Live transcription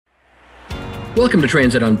Welcome to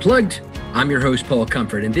Transit Unplugged. I'm your host, Paul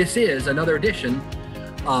Comfort, and this is another edition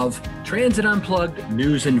of Transit Unplugged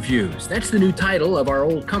News and Views. That's the new title of our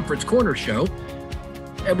old Comfort's Corner show.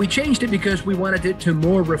 And we changed it because we wanted it to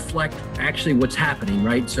more reflect actually what's happening,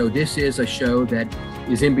 right? So this is a show that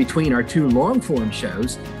is in between our two long-form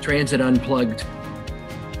shows, Transit Unplugged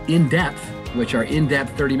In Depth, which are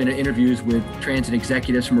in-depth 30-minute interviews with transit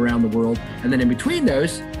executives from around the world. And then in between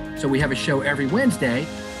those, so we have a show every Wednesday,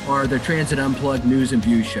 are the Transit Unplugged News and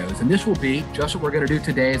Views shows. And this will be just what we're going to do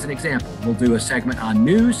today as an example. We'll do a segment on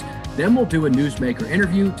news, then we'll do a newsmaker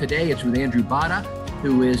interview. Today it's with Andrew Bata,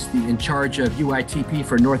 who is in charge of UITP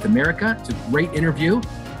for North America. It's a great interview.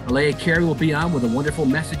 Elea Carey will be on with a wonderful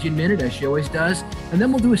messaging minute, as she always does. And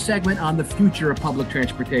then we'll do a segment on the future of public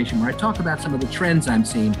transportation, where I talk about some of the trends I'm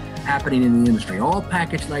seeing happening in the industry, all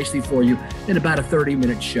packaged nicely for you in about a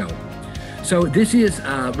 30-minute show. So this is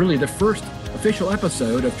really the first official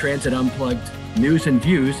episode of Transit Unplugged News and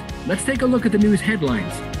Views. Let's take a look at the news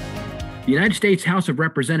headlines. The United States House of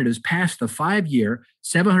Representatives passed the 5-year,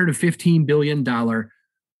 $715 billion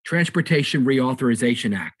Transportation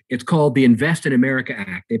Reauthorization Act. It's called the Invest in America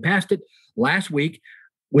Act. They passed it last week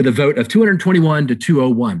with a vote of 221 to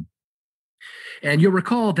 201. And you'll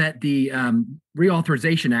recall that the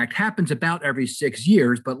Reauthorization Act happens about every 6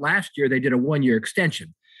 years, but last year they did a 1-year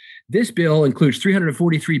extension. This bill includes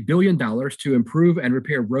 $343 billion to improve and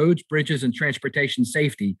repair roads, bridges, and transportation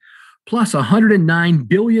safety, plus $109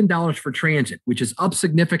 billion for transit, which is up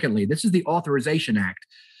significantly. This is the Authorization Act.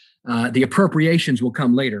 The appropriations will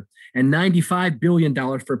come later, and $95 billion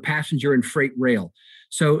for passenger and freight rail.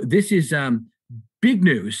 So this is big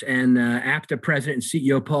news. And APTA President and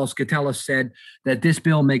CEO Paul Skoutelas said that this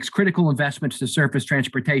bill makes critical investments to surface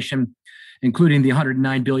transportation, including the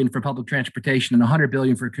 $109 billion for public transportation and $100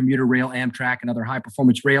 billion for commuter rail, Amtrak, and other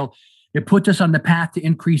high-performance rail. It puts us on the path to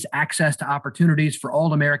increase access to opportunities for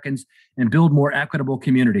all Americans and build more equitable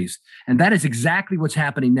communities. And that is exactly what's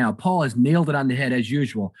happening now. Paul has nailed it on the head as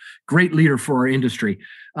usual. Great leader for our industry.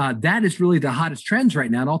 That is really the hottest trends right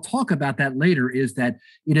now. And I'll talk about that later, is that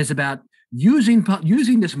it is about using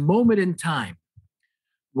this moment in time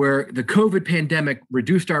where the COVID pandemic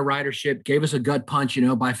reduced our ridership, gave us a gut punch,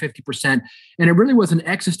 by 50%. And it really was an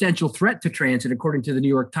existential threat to transit, according to the New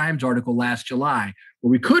York Times article last July, where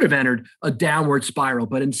we could have entered a downward spiral.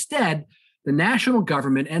 But instead, the national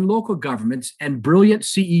government and local governments and brilliant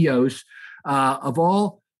CEOs of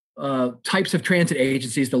all types of transit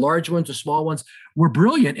agencies, the large ones, the small ones, were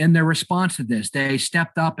brilliant in their response to this. They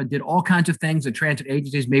stepped up and did all kinds of things that transit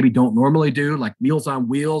agencies maybe don't normally do, like Meals on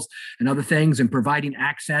Wheels and other things, and providing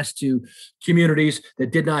access to communities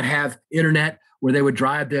that did not have internet, where they would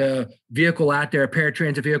drive the vehicle out there, a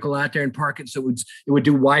paratransit vehicle out there, and park it so it would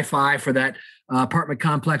do Wi-Fi for that apartment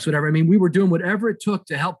complex, whatever. I mean, we were doing whatever it took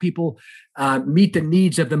to help people meet the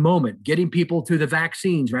needs of the moment, getting people to the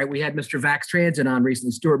vaccines, right? We had Mr. Vax Transit on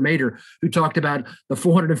recently, Stuart Mader, who talked about the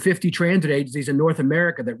 450 transit agencies in North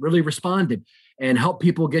America that really responded and helped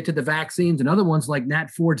people get to the vaccines. And other ones like Nat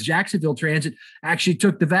Ford's Jacksonville Transit actually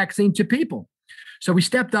took the vaccine to people. So we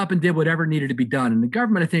stepped up and did whatever needed to be done. And the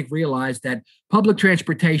government, I think, realized that public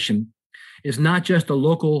transportation is not just a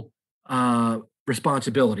local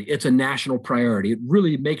responsibility. It's a national priority. It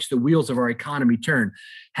really makes the wheels of our economy turn.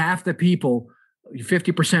 Half the people,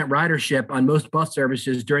 50% ridership on most bus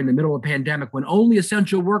services during the middle of the pandemic, when only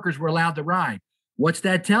essential workers were allowed to ride. What's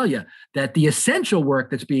that tell you? That the essential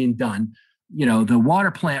work that's being done, the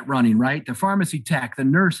water plant running, right? The pharmacy tech, the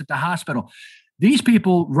nurse at the hospital, these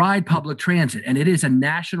people ride public transit, and it is a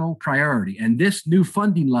national priority. And this new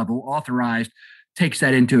funding level authorized takes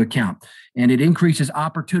that into account, and it increases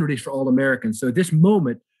opportunities for all Americans. So this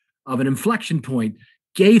moment of an inflection point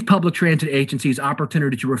gave public transit agencies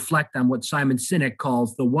opportunity to reflect on what Simon Sinek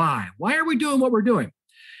calls the why. Why are we doing what we're doing?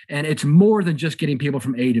 And it's more than just getting people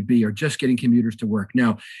from A to B or just getting commuters to work.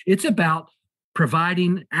 No, it's about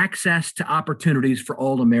providing access to opportunities for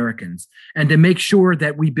all Americans and to make sure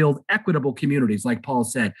that we build equitable communities. Like Paul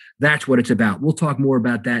said, that's what it's about. We'll talk more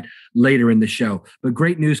about that later in the show. But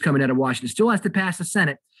great news coming out of Washington. Still has to pass the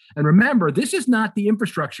Senate. And remember, this is not the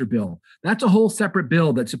infrastructure bill. That's a whole separate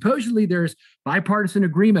bill that supposedly there's bipartisan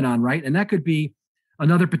agreement on, right? And that could be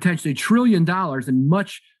another potentially $1 trillion and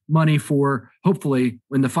much money for, hopefully,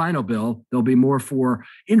 in the final bill, there'll be more for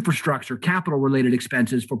infrastructure, capital-related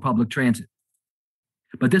expenses for public transit.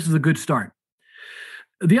 But this is a good start.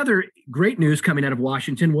 The other great news coming out of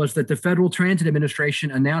Washington was that the Federal Transit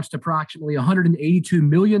Administration announced approximately $182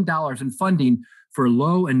 million in funding for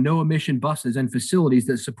low and no emission buses and facilities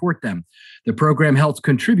that support them. The program helps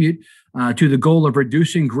contribute to the goal of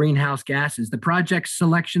reducing greenhouse gases. The project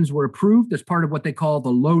selections were approved as part of what they call the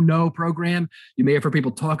Low-No program. You may have heard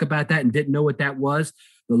people talk about that and didn't know what that was.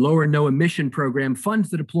 The Low and No Emission program funds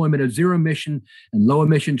the deployment of zero emission and low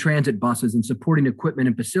emission transit buses and supporting equipment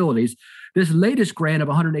and facilities. This latest grant of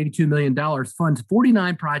 $182 million funds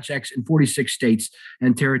 49 projects in 46 states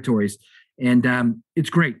and territories. And it's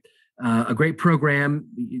great. A great program.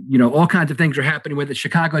 You know, all kinds of things are happening with it.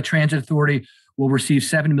 Chicago Transit Authority will receive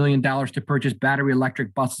 $7 million to purchase battery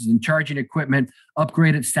electric buses and charging equipment,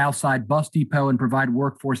 upgrade its Southside Bus Depot, and provide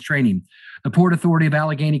workforce training. The Port Authority of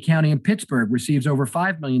Allegheny County in Pittsburgh receives over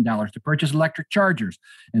 $5 million to purchase electric chargers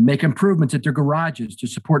and make improvements at their garages to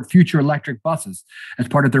support future electric buses as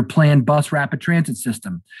part of their planned bus rapid transit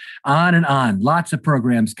system. On and on. Lots of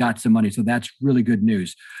programs got some money, so that's really good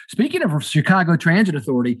news. Speaking of Chicago Transit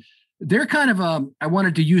Authority, they're kind of, I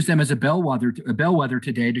wanted to use them as a bellwether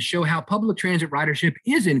today to show how public transit ridership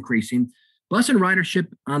is increasing. Bus and ridership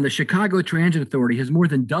on the Chicago Transit Authority has more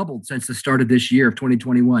than doubled since the start of this year of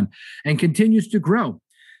 2021 and continues to grow.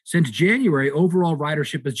 Since January, overall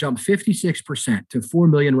ridership has jumped 56% to 4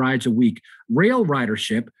 million rides a week. Rail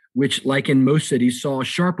ridership, which like in most cities saw a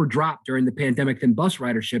sharper drop during the pandemic than bus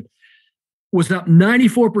ridership, was up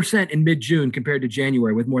 94% in mid-June compared to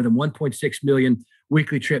January, with more than 1.6 million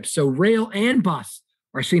weekly trips. So rail and bus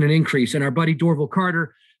are seeing an increase. And our buddy Dorval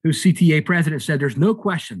Carter, who's CTA president, said there's no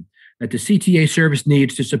question that the CTA service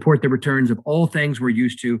needs to support the returns of all things we're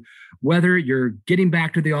used to, whether you're getting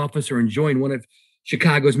back to the office or enjoying one of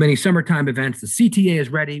Chicago's many summertime events. The CTA is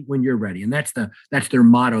ready when you're ready. And that's their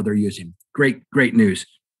motto they're using. Great news.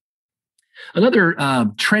 Another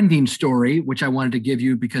trending story, which I wanted to give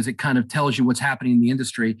you because it kind of tells you what's happening in the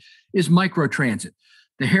industry, is microtransit.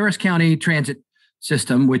 The Harris County Transit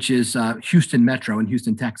System, which is Houston Metro in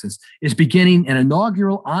Houston, Texas, is beginning an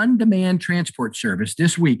inaugural on-demand transport service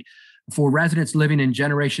this week for residents living in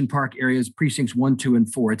Generation Park areas, precincts 1, 2,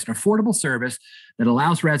 and 4. It's an affordable service that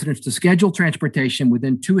allows residents to schedule transportation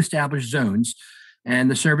within 2 established zones,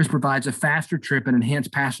 and the service provides a faster trip and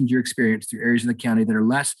enhanced passenger experience through areas of the county that are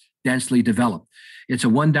less densely developed. It's a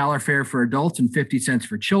 $1 fare for adults and 50 cents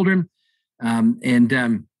for children.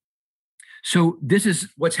 So this is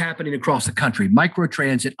what's happening across the country.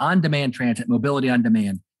 Microtransit, on-demand transit, mobility on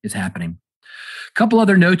demand is happening. A couple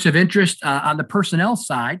other notes of interest on the personnel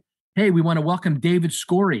side. Hey, we want to welcome David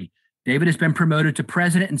Scorey. David has been promoted to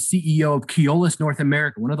president and CEO of Keolis North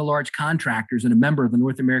America, one of the large contractors and a member of the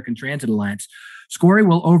North American Transit Alliance. Scorey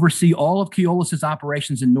will oversee all of Keolis's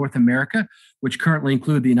operations in North America, which currently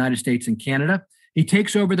include the United States and Canada. He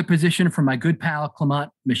takes over the position from my good pal, Clement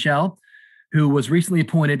Michel, who was recently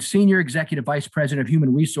appointed Senior Executive Vice President of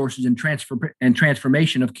Human Resources and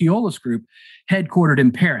Transformation of Keolis Group, headquartered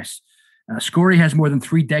in Paris. Scorey has more than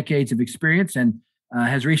 3 decades of experience and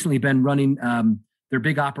has recently been running their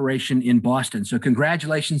big operation in Boston. So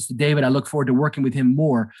congratulations to David. I look forward to working with him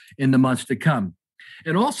more in the months to come.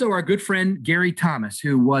 And also our good friend, Gary Thomas,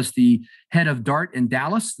 who was the head of DART in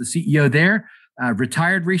Dallas, the CEO there,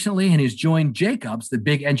 retired recently, and he's joined Jacobs, the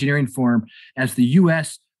big engineering firm, as the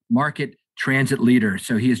U.S. market transit leader.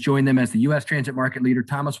 So he has joined them as the U.S. transit market leader.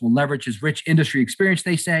 Thomas will leverage his rich industry experience,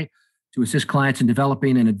 they say, to assist clients in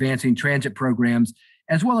developing and advancing transit programs,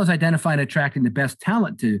 as well as identifying and attracting the best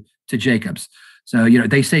talent to Jacobs. So, you know,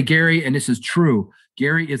 they say Gary, and this is true,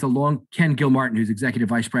 Gary is Ken Gilmartin, who's executive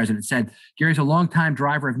vice president, said, Gary's a longtime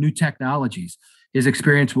driver of new technologies. His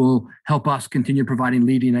experience will help us continue providing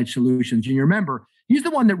leading edge solutions. And you remember, he's the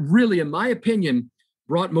one that really, in my opinion,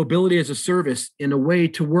 brought mobility as a service in a way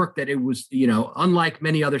to work that it was, you know, unlike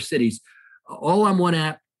many other cities. All on one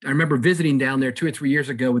app. I remember visiting down there 2 or 3 years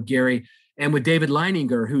ago with Gary and with David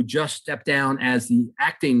Leininger, who just stepped down as the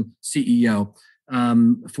acting CEO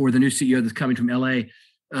for the new CEO that's coming from LA.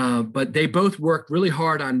 But they both worked really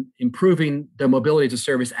hard on improving the mobility as a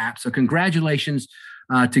service app. So congratulations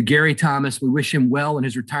to Gary Thomas. We wish him well in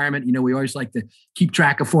his retirement. You know, we always like to keep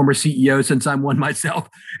track of former CEOs, since I'm one myself,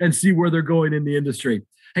 and see where they're going in the industry.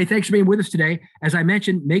 Hey, thanks for being with us today. As I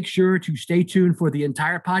mentioned, make sure to stay tuned for the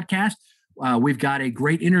entire podcast. We've got a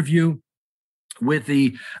great interview with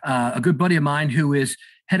a good buddy of mine who is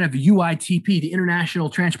head of UITP, the International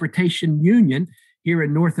Transportation Union here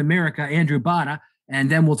in North America, Andrew Bata. And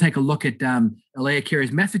then we'll take a look at Elea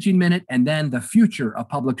Carey's Messaging Minute, and then the future of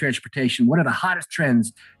public transportation. What are the hottest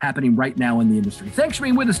trends happening right now in the industry? Thanks for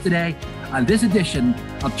being with us today on this edition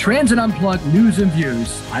of Transit Unplugged News and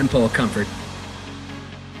Views. I'm Paul Comfort.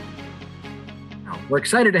 We're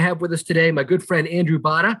excited to have with us today my good friend Andrew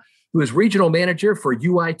Bata, who is regional manager for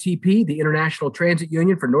UITP, the International Transit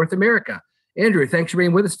Union for North America. Andrew, thanks for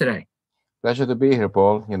being with us today. Pleasure to be here,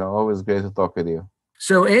 Paul. Always great to talk with you.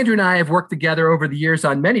 So Andrew and I have worked together over the years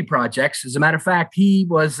on many projects. As a matter of fact, he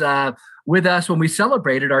was with us when we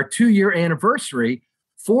celebrated our 2-year anniversary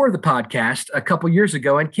for the podcast a couple years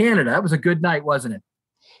ago in Canada. It was a good night, wasn't it?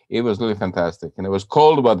 It was really fantastic, and it was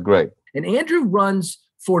cold but great. And Andrew runs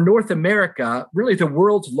for North America, really the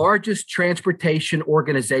world's largest transportation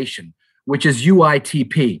organization, which is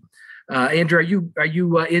UITP. Andrew, are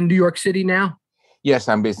you in New York City now? Yes,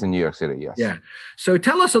 I'm based in New York City, yes. Yeah. So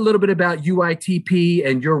tell us a little bit about UITP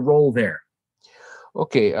and your role there.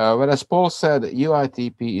 Okay, well, as Paul said,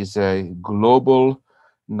 UITP is a global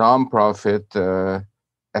nonprofit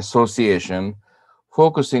association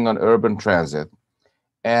focusing on urban transit.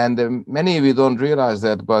 And many of you don't realize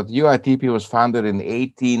that, but UITP was founded in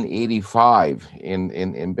 1885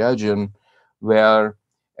 in Belgium, where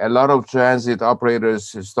a lot of transit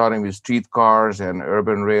operators, starting with streetcars and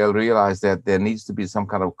urban rail, realized that there needs to be some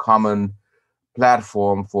kind of common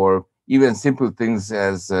platform for even simple things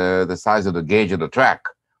as the size of the gauge of the track,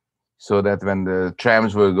 so that when the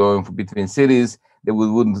trams were going between cities, they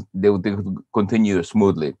would continue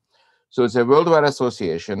smoothly. So it's a worldwide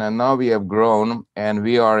association, and now we have grown, and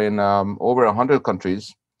we are in over 100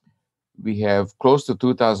 countries. We have close to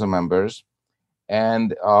 2,000 members,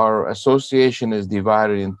 and our association is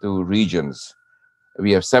divided into regions.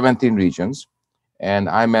 We have 17 regions, and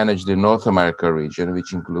I manage the North America region,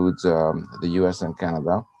 which includes the US and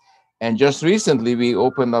Canada. And just recently, we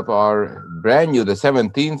opened up our brand new, the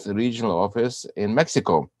 17th regional office in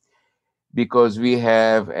Mexico, because we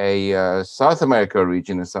have a South America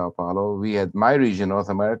region in Sao Paulo. We had my region, North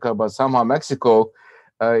America, but somehow Mexico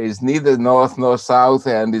is neither north nor south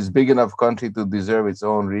and is big enough country to deserve its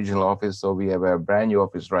own regional office. So we have a brand new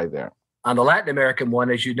office right there. On the Latin American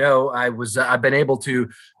one, as you know, I've been able to,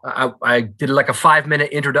 I did like a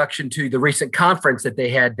 5-minute introduction to the recent conference that they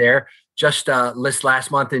had there just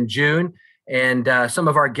last month in June. And some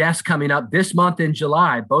of our guests coming up this month in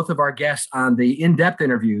July, both of our guests on the in-depth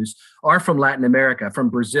interviews are from Latin America, from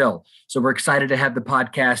Brazil. So we're excited to have the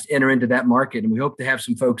podcast enter into that market. And we hope to have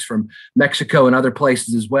some folks from Mexico and other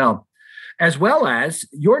places as well as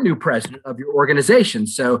your new president of your organization.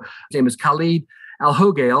 So his name is Khalid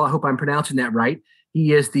Al-Hogail. I hope I'm pronouncing that right.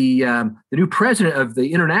 He is the new president of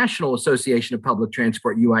the International Association of Public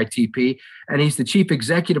Transport, UITP, and he's the chief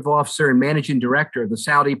executive officer and managing director of the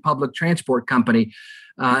Saudi Public Transport Company,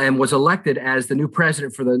 and was elected as the new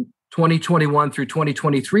president for the 2021 through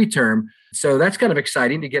 2023 term. So that's kind of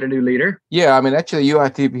exciting to get a new leader. Yeah, I mean, actually,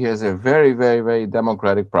 UITP has a very, very, very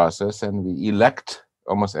democratic process, and we elect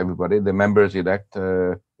almost everybody. The members elect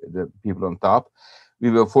the people on top.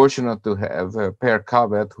 We were fortunate to have Per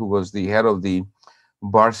Calvet, who was the head of the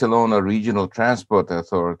Barcelona Regional Transport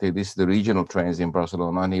Authority. This is the regional trains in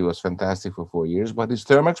Barcelona, and he was fantastic for 4 years, but his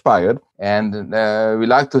term expired. And we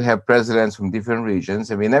like to have presidents from different regions,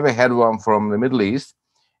 and we never had one from the Middle East.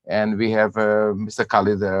 And we have Mr.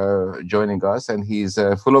 Khalid joining us, and he's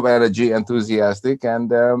full of energy, enthusiastic, and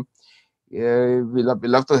we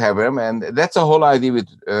love to have him. And that's the whole idea with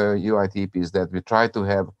UITP, is that we try to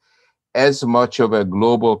have as much of a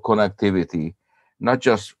global connectivity, not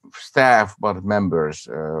just staff, but members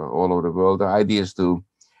all over the world. The idea is to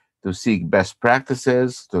seek best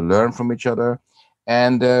practices, to learn from each other,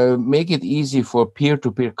 and make it easy for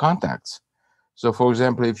peer-to-peer contacts. So, for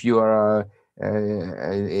example, if you are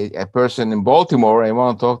a person in Baltimore and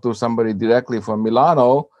want to talk to somebody directly from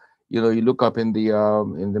Milano, you look up in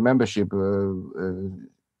the membership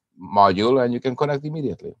module, and you can connect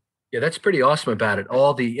immediately. Yeah, that's pretty awesome about it.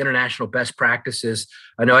 All the international best practices.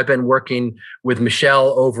 I know I've been working with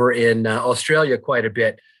Michelle over in Australia quite a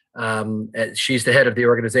bit. She's the head of the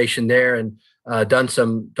organization there, and done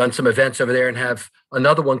some events over there, and have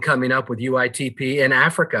another one coming up with UITP in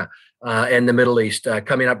Africa and the Middle East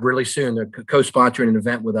coming up really soon. They're co-sponsoring an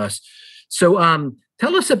event with us. So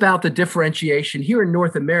tell us about the differentiation here in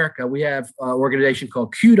North America. We have an organization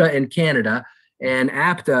called CUTA in Canada and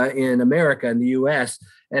APTA in America and the US.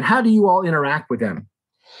 And how do you all interact with them?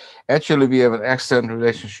 Actually, we have an excellent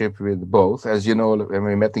relationship with both. As you know, when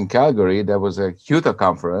we met in Calgary, there was a CUTA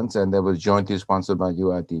conference, and that was jointly sponsored by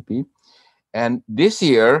UITP. And this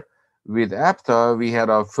year, with APTA, we had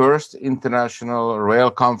our first international rail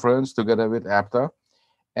conference together with APTA.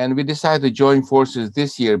 And we decided to join forces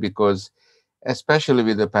this year because, especially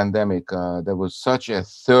with the pandemic, there was such a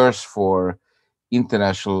thirst for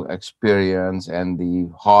international experience and the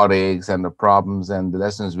heartaches and the problems and the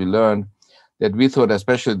lessons we learned, that we thought,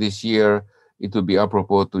 especially this year, it would be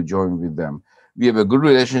apropos to join with them. We have a good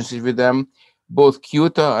relationship with them. Both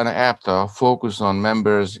CUTA and APTA focus on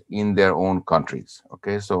members in their own countries.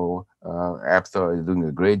 Okay, so APTA is doing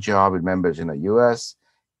a great job with members in the US.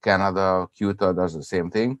 Canada, QTA does the same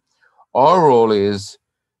thing. Our role is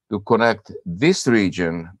to connect this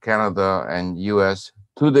region, Canada and US,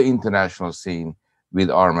 to the international scene with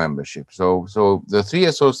our membership. So the three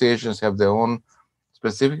associations have their own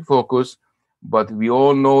specific focus, but we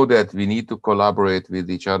all know that we need to collaborate with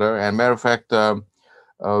each other. And matter of fact,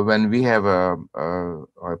 when we have a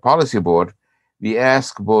policy board, we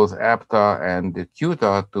ask both APTA and the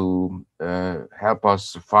QTA to help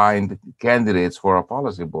us find candidates for our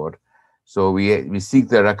policy board. So we seek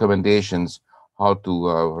their recommendations how to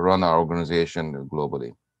run our organization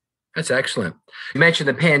globally. That's excellent. You mentioned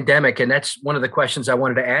the pandemic, and that's one of the questions I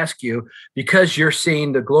wanted to ask you, because you're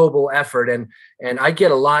seeing the global effort, and I get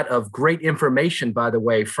a lot of great information, by the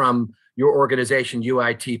way, from your organization,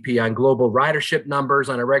 UITP, on global ridership numbers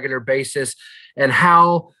on a regular basis, and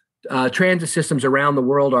how transit systems around the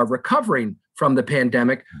world are recovering from the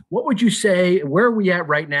pandemic. What would you say, where are we at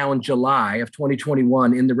right now in July of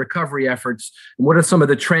 2021 in the recovery efforts? And what are some of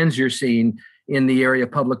the trends you're seeing in the area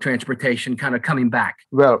of public transportation kind of coming back?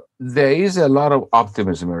 Well, there is a lot of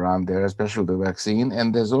optimism around there, especially the vaccine.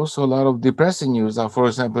 And there's also a lot of depressing news. For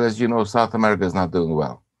example, as you know, South America is not doing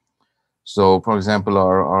well. So, for example,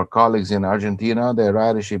 our colleagues in Argentina, their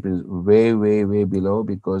ridership is way, way, way below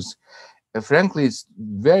because, frankly, it's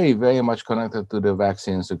very, very much connected to the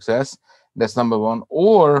vaccine success. That's number one.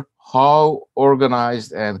 Or how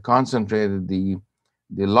organized and concentrated the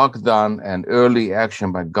lockdown and early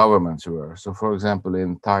action by governments were. So, for example,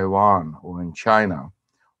 in Taiwan or in China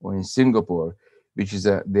or in Singapore, which is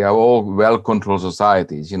they are all well-controlled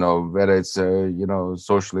societies, whether it's,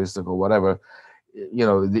 socialistic or whatever,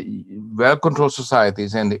 the well-controlled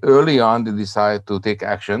societies, and early on they decide to take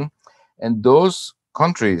action. And those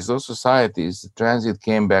countries, those societies, transit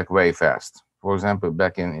came back very fast. For example,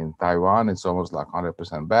 back in Taiwan, it's almost like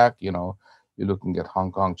 100% back. You're looking at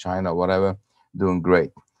Hong Kong, China, whatever, doing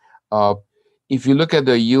great. If you look at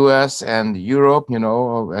the US and Europe,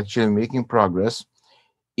 actually making progress.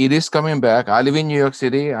 It is coming back. I live in New York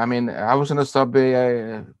City. I mean, I was in the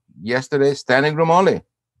subway yesterday, standing room only.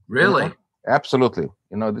 Really? Absolutely.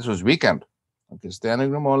 This was weekend. Okay,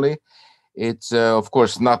 standing room only. It's, of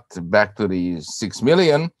course, not back to the 6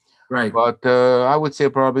 million. Right. But I would say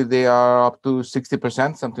probably they are up to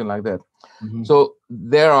 60%, something like that. Mm-hmm. So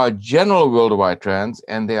there are general worldwide trends,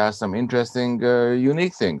 and there are some interesting,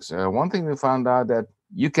 unique things. One thing we found out that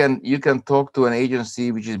you can talk to an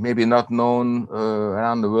agency which is maybe not known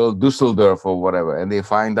around the world, Dusseldorf or whatever, and they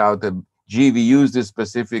find out that, gee, we use this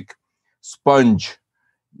specific sponge,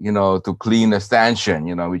 to clean a stanchion,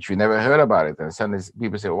 which we never heard about it. And suddenly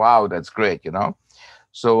people say, wow, that's great,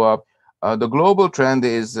 So the global trend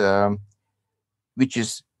is, which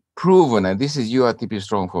is proven, and this is UITP's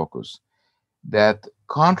strong focus, that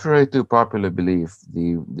contrary to popular belief,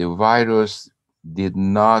 the virus did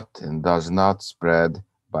not and does not spread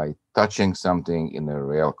by touching something in a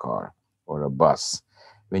rail car or a bus.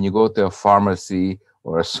 When you go to a pharmacy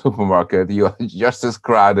or a supermarket, you are just as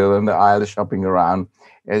crowded in the aisle shopping around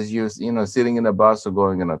as you sitting in a bus or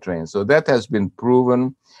going in a train. So that has been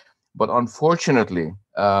proven. But unfortunately,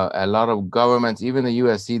 a lot of governments, even the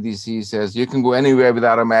US CDC, says you can go anywhere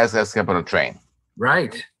without a mask except on a train.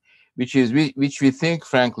 Right. Which we think,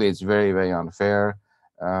 frankly, it's very, very unfair.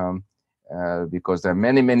 Because there are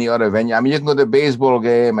many, many other venues. I mean, you can go to a baseball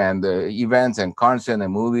game and events and concerts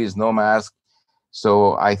and movies, no mask.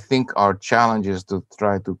 So I think our challenge is to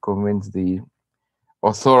try to convince the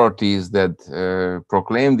authorities that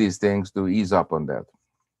proclaim these things to ease up on that.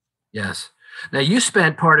 Yes. Now, you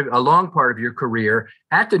spent a long part of your career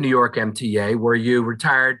at the New York MTA, where you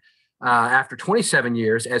retired after 27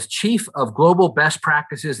 years as Chief of Global Best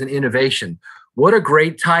Practices and Innovation. What a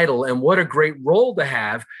great title and what a great role to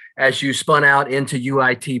have as you spun out into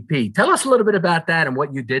UITP. Tell us a little bit about that and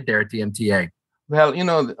what you did there at the MTA. Well,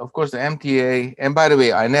 of course, the MTA, and by the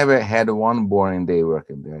way, I never had one boring day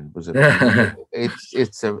working there. It was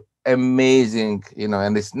it's a amazing,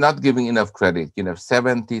 and it's not giving enough credit.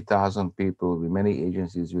 70,000 people with many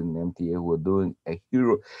agencies within MTA who are doing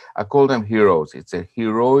I call them heroes. It's a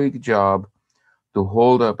heroic job to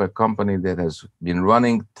hold up a company that has been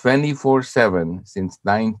running 24/7 since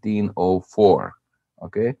 1904.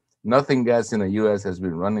 Okay, nothing else in the U.S. has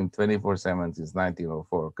been running 24/7 since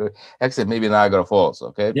 1904. Okay, except maybe Niagara Falls.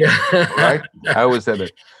 Okay, yeah, right. I always said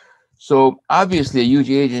it. So obviously, a huge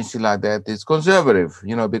agency like that is conservative,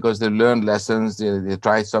 because they learned lessons. They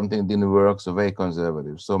tried something, didn't work, so very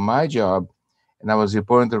conservative. So my job, and I was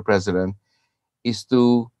reporting to the president, is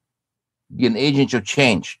to be an agent of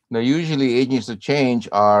change. Now, usually agents of change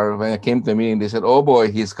are, when I came to the meeting, they said, oh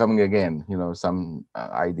boy, he's coming again, some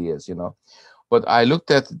ideas, But I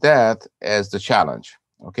looked at that as the challenge.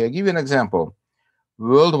 Okay, I'll give you an example.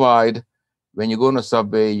 Worldwide, when you go on a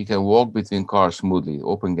subway, you can walk between cars smoothly,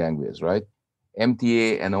 open gangways, right?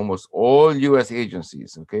 MTA and almost all US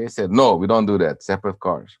agencies, okay, said, no, we don't do that, separate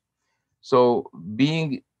cars. So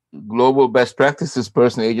being global best practices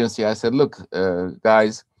person agency, I said, look,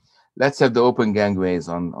 guys, let's have the open gangways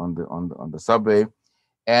on the subway.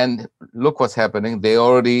 And look what's happening. They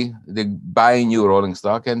buy new rolling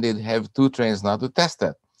stock and they have 2 trains now to test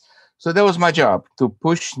that. So that was my job, to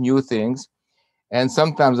push new things. And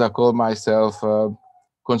sometimes I call myself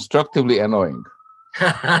constructively annoying.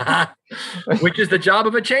 Which is the job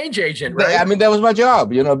of a change agent, right? I mean, that was my job,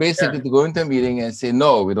 basically to go into a meeting and say,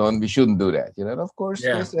 no, we shouldn't do that. And of course,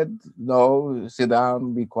 they said, no, sit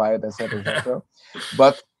down, be quiet, etc., etc.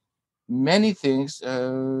 But many things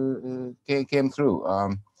came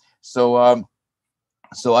through. So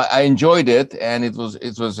I enjoyed it, and it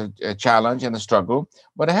was a challenge and a struggle.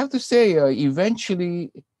 But I have to say,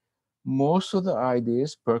 eventually, most of the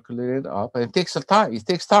ideas percolated up, and it takes time. It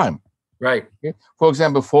takes time. Right. Okay? For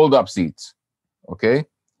example, fold-up seats, okay,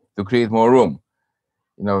 to create more room.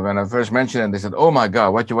 When I first mentioned it, they said, "Oh my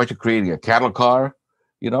God, what you creating, a cattle car?"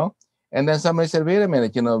 And then somebody said, "Wait a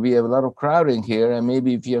minute, we have a lot of crowding here, and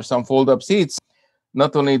maybe if you have some fold-up seats,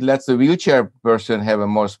 not only it lets the wheelchair person have a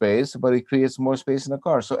more space, but it creates more space in the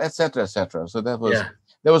car." So, etc., etc. So that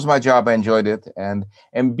was my job. I enjoyed it, and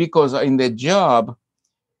because in the job,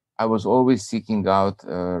 I was always seeking out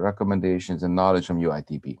recommendations and knowledge from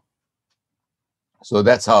UITP. So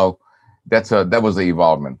that was the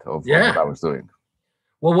evolvement of what I was doing.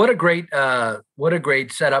 Well, what a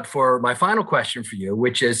great setup for my final question for you,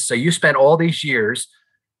 which is, so you spent all these years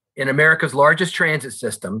in America's largest transit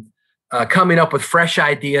system, coming up with fresh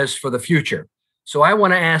ideas for the future. So I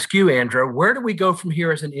want to ask you, Andrew, where do we go from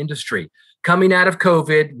here as an industry? Coming out of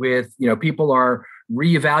COVID with, people are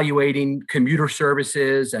reevaluating commuter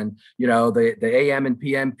services and, the AM and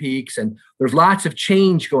PM peaks, and there's lots of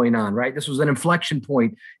change going on, right? This was an inflection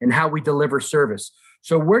point in how we deliver service.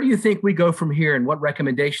 So where do you think we go from here, and what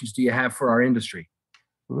recommendations do you have for our industry?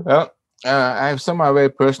 Well, I have some of my very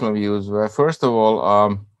personal views. First of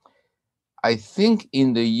all, I think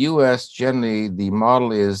in the US, generally, the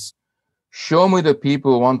model is show me the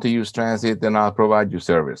people who want to use transit, then I'll provide you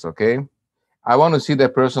service, okay? I want to see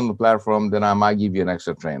that person on the platform, then I might give you an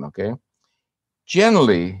extra train, okay?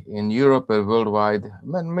 Generally, in Europe and worldwide,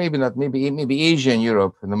 maybe not, maybe Asia and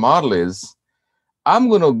Europe, and the model is, I'm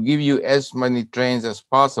going to give you as many trains as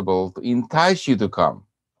possible to entice you to come.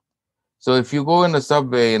 So if you go in the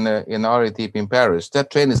subway in RATP in Paris,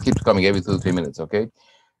 that train keeps coming every 2 to 3 minutes, okay?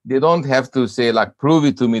 They don't have to say, prove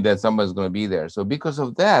it to me that somebody's going to be there. So because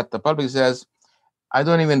of that, the public says, I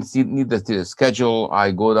don't even need the schedule.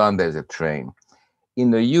 I go down, there's a train. In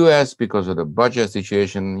the US, because of the budget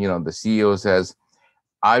situation, the CEO says,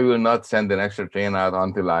 I will not send an extra train out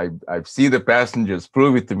until I see the passengers.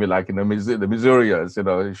 Prove it to me, like in the Missourians,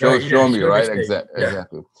 show me, right?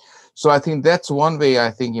 Exactly. So I think that's one way. I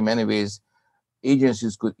think in many ways,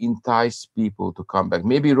 agencies could entice people to come back.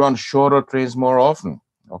 Maybe run shorter trains more often.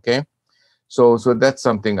 Okay, so that's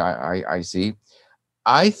something I see.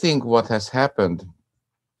 I think what has happened,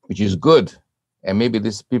 which is good, and maybe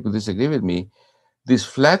people disagree with me, this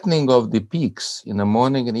flattening of the peaks in the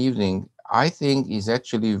morning and evening, I think is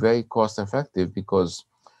actually very cost effective, because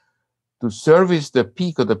to service the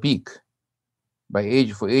peak of the peak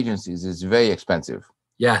for agencies is very expensive.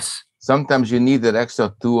 Yes. Sometimes you need that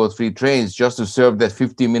extra 2 or 3 trains just to serve that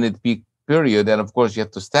 50-minute peak period. And of course you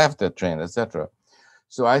have to staff that train, etc.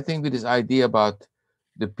 So I think with this idea about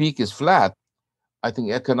the peak is flat, I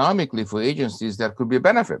think economically for agencies that could be a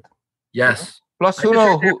benefit. Yes. Plus,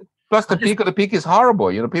 plus the peak of the peak is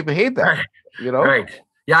horrible. People hate that. Right. Right.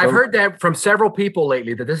 Yeah, I've heard that from several people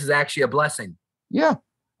lately, that this is actually a blessing. Yeah.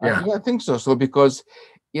 I think so. So because,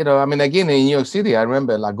 again, in New York City, I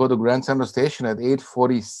remember go to Grand Central Station at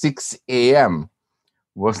 8:46 a.m.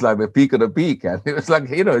 was like the peak of the peak, and it was like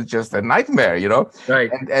it's just a nightmare,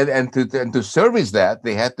 Right. And to service that,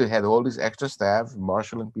 they had to have all these extra staff,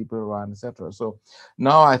 marshalling people around, etc. So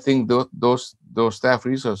now I think those staff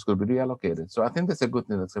resources could be reallocated. So I think that's a good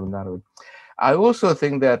thing that's coming out of it. I also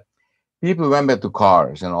think that people went back to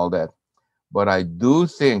cars and all that, but I do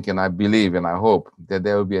think, and I believe, and I hope that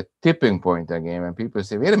there will be a tipping point again, and people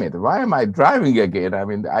say, wait a minute, why am I driving again? I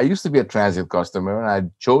mean, I used to be a transit customer, and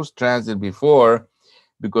I chose transit before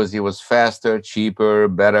because it was faster, cheaper,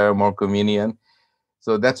 better, more convenient.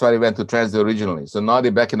 So that's why I went to transit originally. So now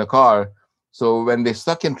they're back in the car, So when they're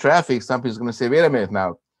stuck in traffic, some people's going to say, wait a minute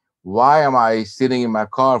now, why am I sitting in my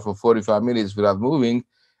car for 45 minutes without moving?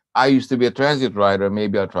 I used to be a transit rider.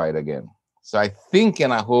 Maybe I'll try it again. So I think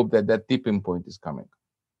and I hope that that tipping point is coming.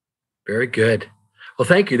 Very good. Well,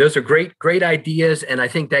 thank you. Those are great, great ideas. And I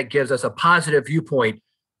think that gives us a positive viewpoint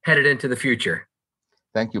headed into the future.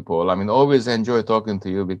 Thank you, Paul. I mean, always enjoy talking to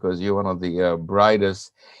you because you're one of the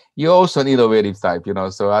brightest. You're also an innovative type,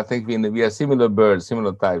 so I think we are similar birds,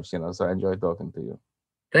 similar types, so I enjoy talking to you.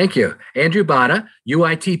 Thank you. Andrew Bata,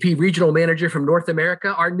 UITP Regional Manager from North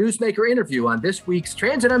America, our newsmaker interview on this week's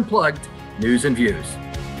Transit Unplugged News and Views.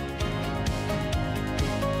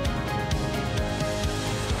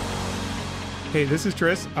 Hey, this is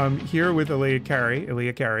Tris. I'm here with Elea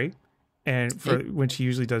Carey, and when she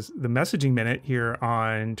usually does the messaging minute here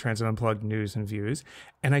on Transit Unplugged News and Views.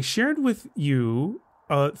 And I shared with you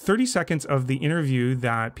 30 seconds of the interview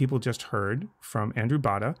that people just heard from Andrew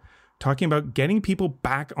Bata, talking about getting people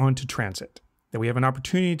back onto transit, that we have an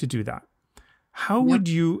opportunity to do that. How would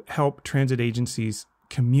you help transit agencies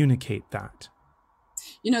communicate that?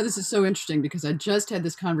 This is so interesting because I just had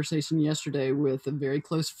this conversation yesterday with a very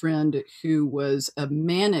close friend who was a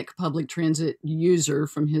manic public transit user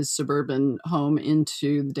from his suburban home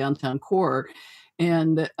into the downtown core.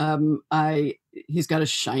 And he's got a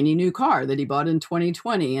shiny new car that he bought in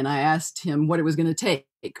 2020. And I asked him what it was going to take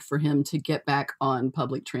for him to get back on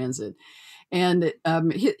public transit. And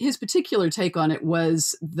his particular take on it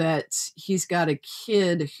was that he's got a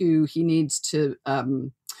kid who he needs to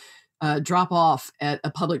drop off at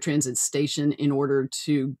a public transit station in order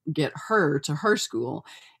to get her to her school.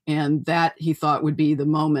 And that he thought would be the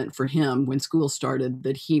moment for him when school started,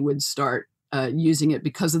 that he would start using it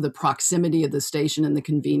because of the proximity of the station and the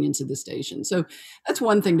convenience of the station. So that's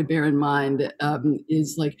one thing to bear in mind,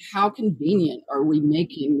 is like, how convenient are we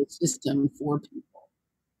making the system for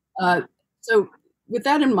people? So with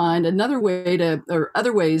that in mind, other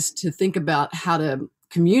ways to think about how to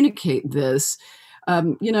communicate this,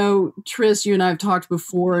 Tris, you and I have talked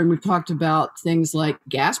before, and we've talked about things like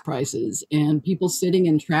gas prices and people sitting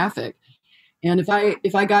in traffic. And if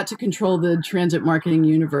I got to control the transit marketing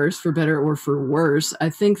universe, for better or for worse,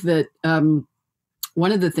 I think that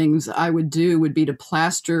one of the things I would do would be to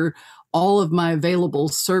plaster all of my available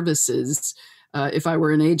services, if I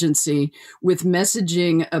were an agency, with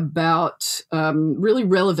messaging about really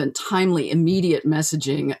relevant, timely, immediate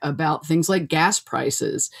messaging about things like gas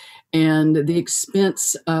prices and the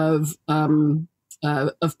expense of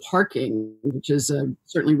parking, which is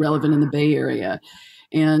certainly relevant in the Bay Area,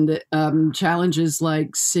 and challenges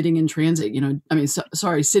like sitting in transit.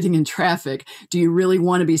 Sitting in traffic. Do you really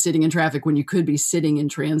want to be sitting in traffic when you could be sitting in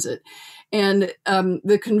transit? And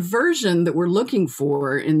the conversion that we're looking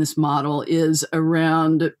for in this model is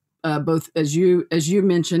around both, as you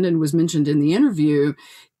mentioned and was mentioned in the interview,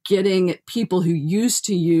 getting people who used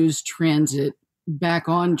to use transit back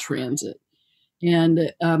on transit.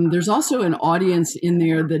 And there's also an audience in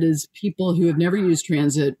there that is people who have never used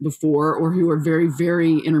transit before, or who are very,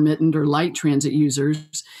 very intermittent or light transit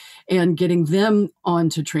users, and getting them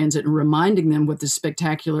onto transit and reminding them what this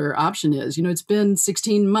spectacular option is. It's been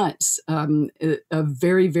 16 months of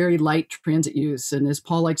very, very light transit use. And as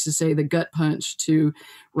Paul likes to say, the gut punch to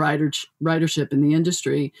ridership in the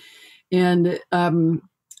industry. And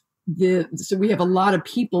so we have a lot of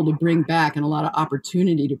people to bring back and a lot of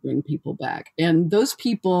opportunity to bring people back. And those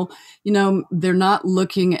people, they're not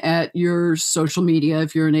looking at your social media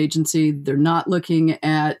if you're an agency. They're not looking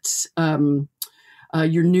at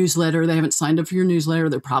your newsletter. They haven't signed up for your newsletter.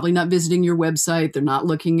 They're probably not visiting your website. They're not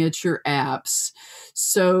looking at your apps.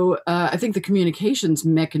 So I think the communications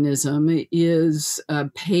mechanism is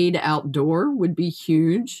paid outdoor would be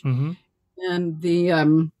huge. Mm-hmm. And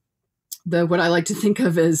the what I like to think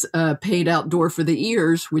of as paid outdoor for the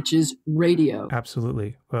ears, which is radio.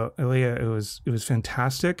 Absolutely. Well, Elea, it was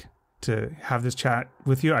fantastic to have this chat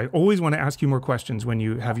with you. I always want to ask you more questions when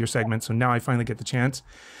you have your segment, so now I finally get the chance.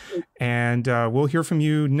 And we'll hear from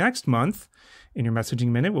you next month in your messaging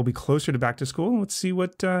minute. We'll be closer to back to school. Let's see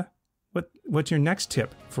what your next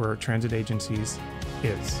tip for transit agencies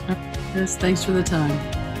is. Yes, thanks for the time.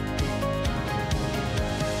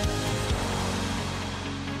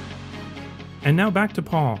 And now back to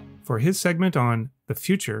Paul for his segment on the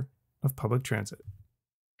future of public transit.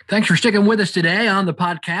 Thanks for sticking with us today on the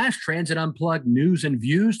podcast, Transit Unplugged News and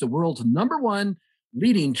Views, the world's #1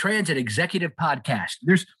 leading transit executive podcast.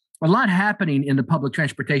 There's a lot happening in the public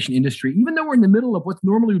transportation industry, even though we're in the middle of what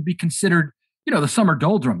normally would be considered, the summer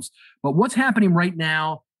doldrums. But what's happening right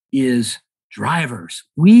now is drivers.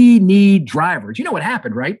 We need drivers. You know what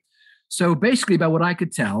happened, right? So basically, by what I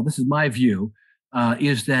could tell, this is my view,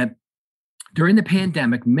 is that during the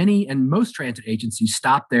pandemic, many and most transit agencies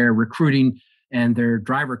stopped their recruiting and their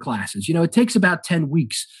driver classes. It takes about 10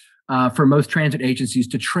 weeks for most transit agencies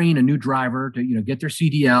to train a new driver to, get their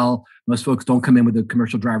CDL. Most folks don't come in with a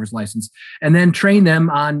commercial driver's license, and then train them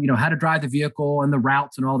on, how to drive the vehicle and the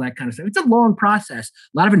routes and all that kind of stuff. It's a long process,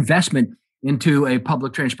 a lot of investment into a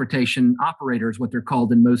public transportation operator is what they're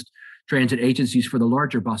called in most transit agencies for the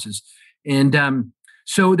larger buses. And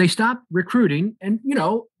so they stopped recruiting, and,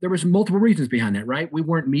 there was multiple reasons behind that, right? We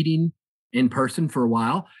weren't meeting in person for a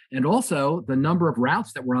while. And also the number of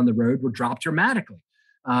routes that were on the road were dropped dramatically.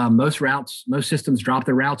 Most systems dropped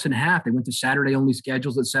their routes in half. They went to Saturday only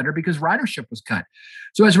schedules, et cetera, because ridership was cut.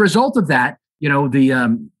 So as a result of that,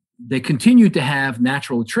 they continued to have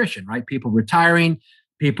natural attrition, right? People retiring,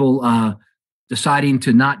 people deciding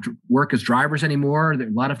to not work as drivers anymore. A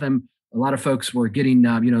lot of folks were getting,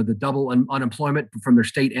 the double unemployment from their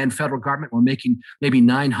state and federal government, were making maybe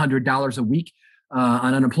 $900 a week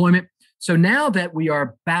on unemployment. So now that we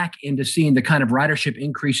are back into seeing the kind of ridership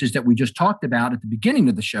increases that we just talked about at the beginning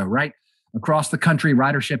of the show, right? Across the country,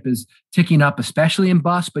 ridership is ticking up, especially in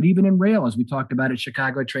bus, but even in rail, as we talked about at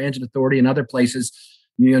Chicago Transit Authority and other places,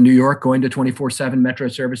 New York going to 24/7 Metro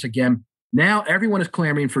service again. Now everyone is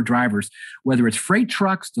clamoring for drivers, whether it's freight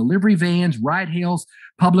trucks, delivery vans, ride hails,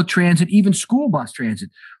 public transit, even school bus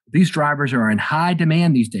transit. These drivers are in high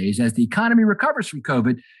demand these days as the economy recovers from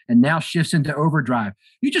COVID and now shifts into overdrive.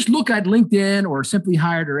 You just look at LinkedIn or Simply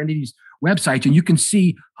Hired or any of these websites, and you can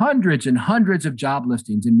see hundreds and hundreds of job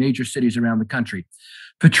listings in major cities around the country.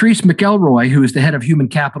 Patrice McElroy, who is the head of human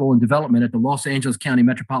capital and development at the Los Angeles County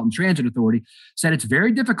Metropolitan Transit Authority, said it's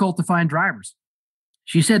very difficult to find drivers.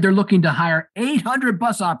 She said they're looking to hire 800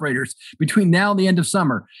 bus operators between now and the end of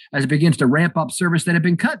summer as it begins to ramp up service that had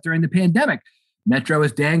been cut during the pandemic. Metro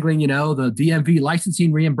is dangling, the DMV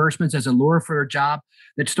licensing reimbursements as a lure for a job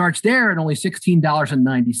that starts there at only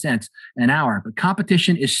 $16.90 an hour. But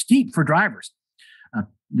competition is steep for drivers.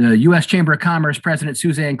 The U.S. Chamber of Commerce President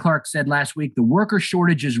Suzanne Clark said last week the worker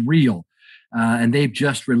shortage is real. And they've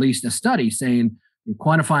just released a study saying,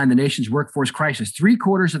 quantifying the nation's workforce crisis,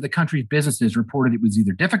 3/4 of the country's businesses reported it was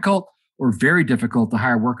either difficult or very difficult to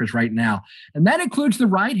hire workers right now. And that includes the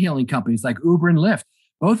ride-hailing companies like Uber and Lyft,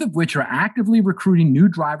 both of which are actively recruiting new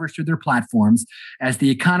drivers to their platforms as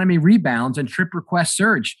the economy rebounds and trip requests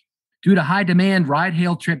surge. Due to high demand,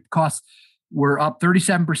 ride-hail trip costs were up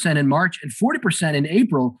 37% in March and 40% in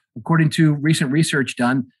April, according to recent research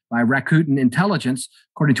done by Rakuten Intelligence,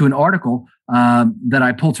 according to an article that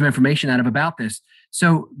I pulled some information out of about this.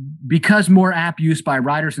 So because more app use by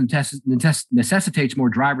riders necessitates more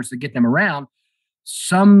drivers to get them around,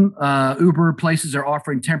 some Uber places are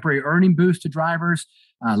offering temporary earning boosts to drivers.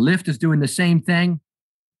 Lyft is doing the same thing.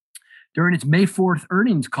 During its May 4th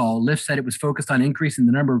earnings call, Lyft said it was focused on increasing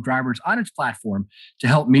the number of drivers on its platform to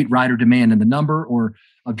help meet rider demand. And the number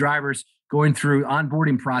of drivers going through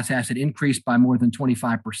onboarding process had increased by more than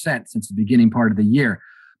 25% since the beginning part of the year.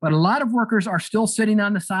 But a lot of workers are still sitting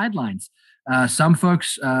on the sidelines. Some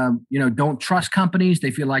folks, don't trust companies.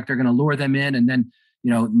 They feel like they're going to lure them in and then,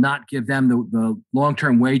 not give them the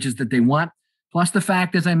long-term wages that they want. Plus the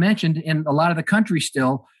fact, as I mentioned, in a lot of the country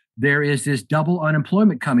still, there is this double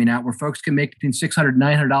unemployment coming out where folks can make between $600 and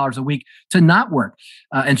 $900 a week to not work.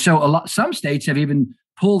 And so some states have even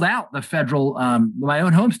pulled out the federal, my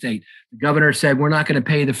own home state. The governor said, we're not going to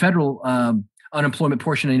pay the federal unemployment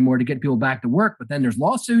portion anymore to get people back to work. But then there's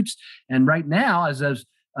lawsuits. And right now, as of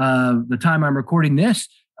the time I'm recording this,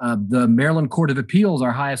 the Maryland Court of Appeals,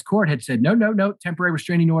 our highest court, had said, no, temporary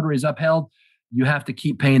restraining order is upheld. You have to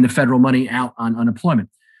keep paying the federal money out on unemployment.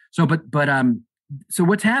 So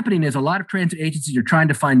what's happening is a lot of transit agencies are trying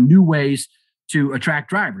to find new ways to attract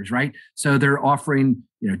drivers, right? So they're offering,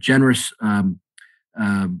 generous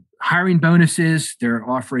hiring bonuses. They're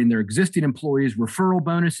offering their existing employees referral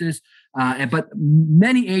bonuses. But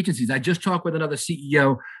many agencies, I just talked with another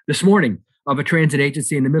CEO this morning of a transit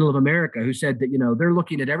agency in the middle of America who said that, they're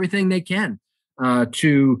looking at everything they can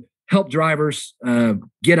to help drivers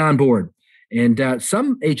get on board. And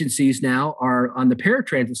some agencies now are on the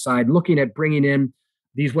paratransit side looking at bringing in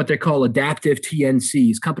these, what they call adaptive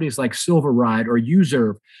TNCs, companies like Silverride or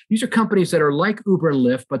Userve. These are companies that are like Uber and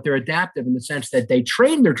Lyft, but they're adaptive in the sense that they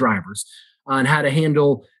train their drivers on how to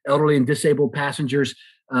handle elderly and disabled passengers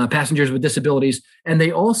with disabilities. And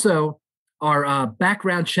they also are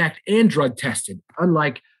background checked and drug tested,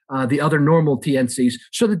 unlike the other normal TNCs,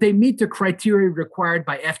 so that they meet the criteria required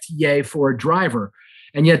by FTA for a driver.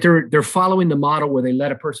 And yet they're following the model where they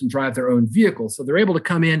let a person drive their own vehicle. So they're able to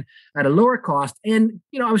come in at a lower cost. And,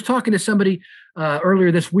 I was talking to somebody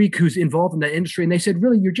earlier this week who's involved in that industry, and they said,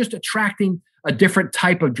 really, you're just attracting a different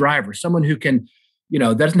type of driver, someone who can,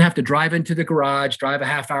 doesn't have to drive into the garage, drive a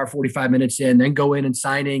half hour, 45 minutes in, then go in and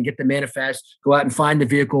sign in, get the manifest, go out and find the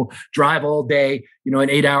vehicle, drive all day, an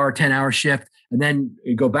 8-hour, 10-hour shift, and then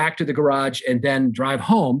go back to the garage and then drive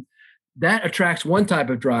home. That attracts one type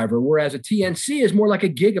of driver, whereas a TNC is more like a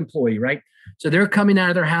gig employee, right? So they're coming out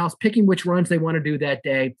of their house, picking which runs they want to do that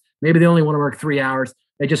day. Maybe they only want to work 3 hours.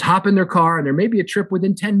 They just hop in their car, and there may be a trip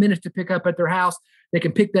within 10 minutes to pick up at their house. They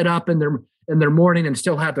can pick that up in their morning and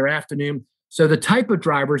still have their afternoon. So the type of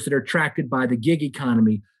drivers that are attracted by the gig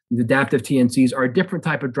economy, these adaptive TNCs, are a different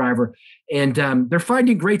type of driver, and they're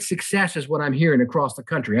finding great success, is what I'm hearing across the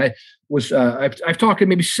country. I've talked to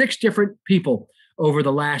maybe 6 different people over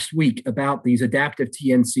the last week about these adaptive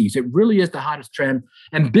TNCs. It really is the hottest trend,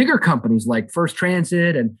 and bigger companies like First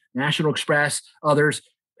Transit and National Express, others,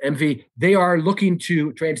 MV, they are looking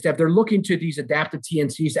to Transit. They're looking to these adaptive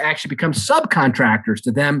TNCs to actually become subcontractors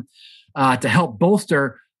to them to help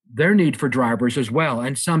bolster their need for drivers as well.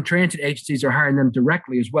 And some transit agencies are hiring them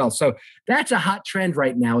directly as well. So that's a hot trend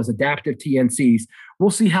right now, is adaptive TNCs. We'll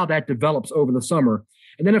see how that develops over the summer.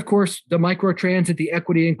 And then, of course, the microtransit, the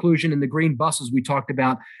equity inclusion, and the green buses we talked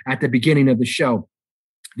about at the beginning of the show.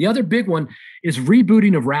 The other big one is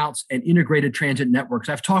rebooting of routes and integrated transit networks.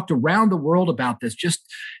 I've talked around the world about this. Just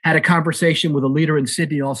had a conversation with a leader in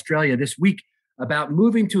Sydney, Australia this week about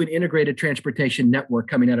moving to an integrated transportation network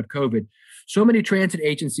coming out of COVID. So many transit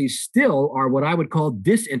agencies still are what I would call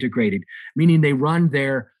disintegrated, meaning they run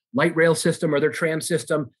their light rail system or their tram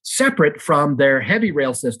system separate from their heavy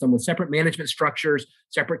rail system, with separate management structures,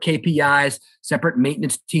 separate KPIs, separate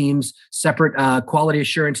maintenance teams, separate quality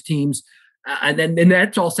assurance teams. And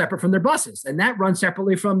that's all separate from their buses. And that runs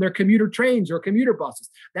separately from their commuter trains or commuter buses.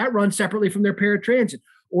 That runs separately from their paratransit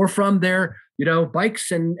or from their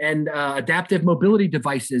bikes and adaptive mobility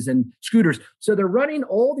devices and scooters. So they're running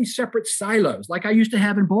all these separate silos like I used to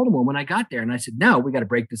have in Baltimore when I got there. And I said, no, we got to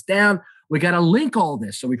break this down. We got to link all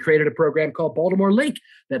this. So we created a program called Baltimore Link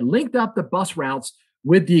that linked up the bus routes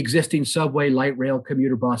with the existing subway, light rail,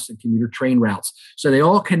 commuter bus, and commuter train routes. So they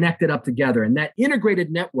all connected up together. And that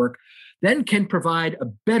integrated network then can provide a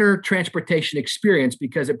better transportation experience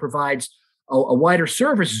because it provides a wider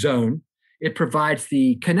service zone. It provides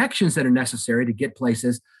the connections that are necessary to get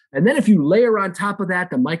places. And then if you layer on top of that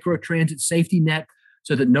the microtransit safety net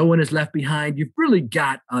so that no one is left behind, you've really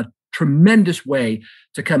got a tremendous way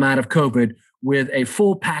to come out of COVID with a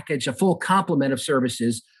full package, a full complement of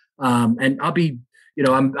services. And I'll be,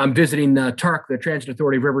 I'm visiting TARC, the Transit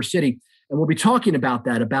Authority of River City, and we'll be talking about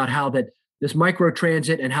that, about how that this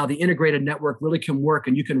microtransit and how the integrated network really can work.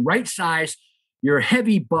 And you can right size your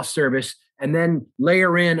heavy bus service and then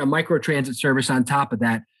layer in a microtransit service on top of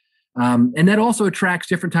that. And that also attracts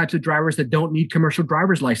different types of drivers that don't need commercial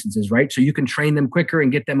driver's licenses, right? So you can train them quicker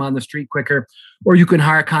and get them on the street quicker, or you can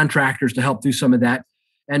hire contractors to help do some of that.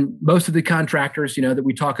 And most of the contractors, that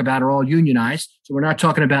we talk about are all unionized. So we're not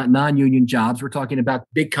talking about non-union jobs. We're talking about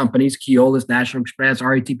big companies, Keolis, National Express,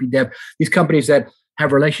 RATP Dev, these companies that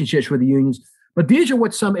have relationships with the unions. But these are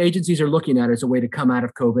what some agencies are looking at as a way to come out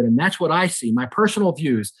of COVID. And that's what I see, my personal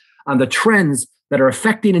views on the trends that are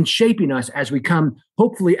affecting and shaping us as we come,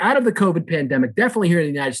 hopefully, out of the COVID pandemic, definitely here in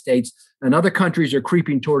the United States, and other countries are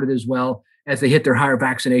creeping toward it as well as they hit their higher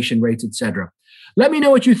vaccination rates, et cetera. Let me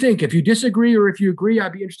know what you think. If you disagree or if you agree,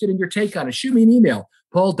 I'd be interested in your take on it. Shoot me an email,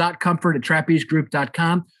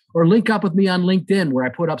 paul.comfort@trapezegroup.com, or link up with me on LinkedIn, where I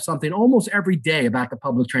put up something almost every day about the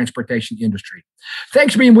public transportation industry.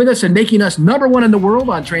 Thanks for being with us and making us #1 in the world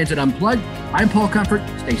on Transit Unplugged. I'm Paul Comfort.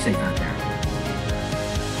 Stay safe out there.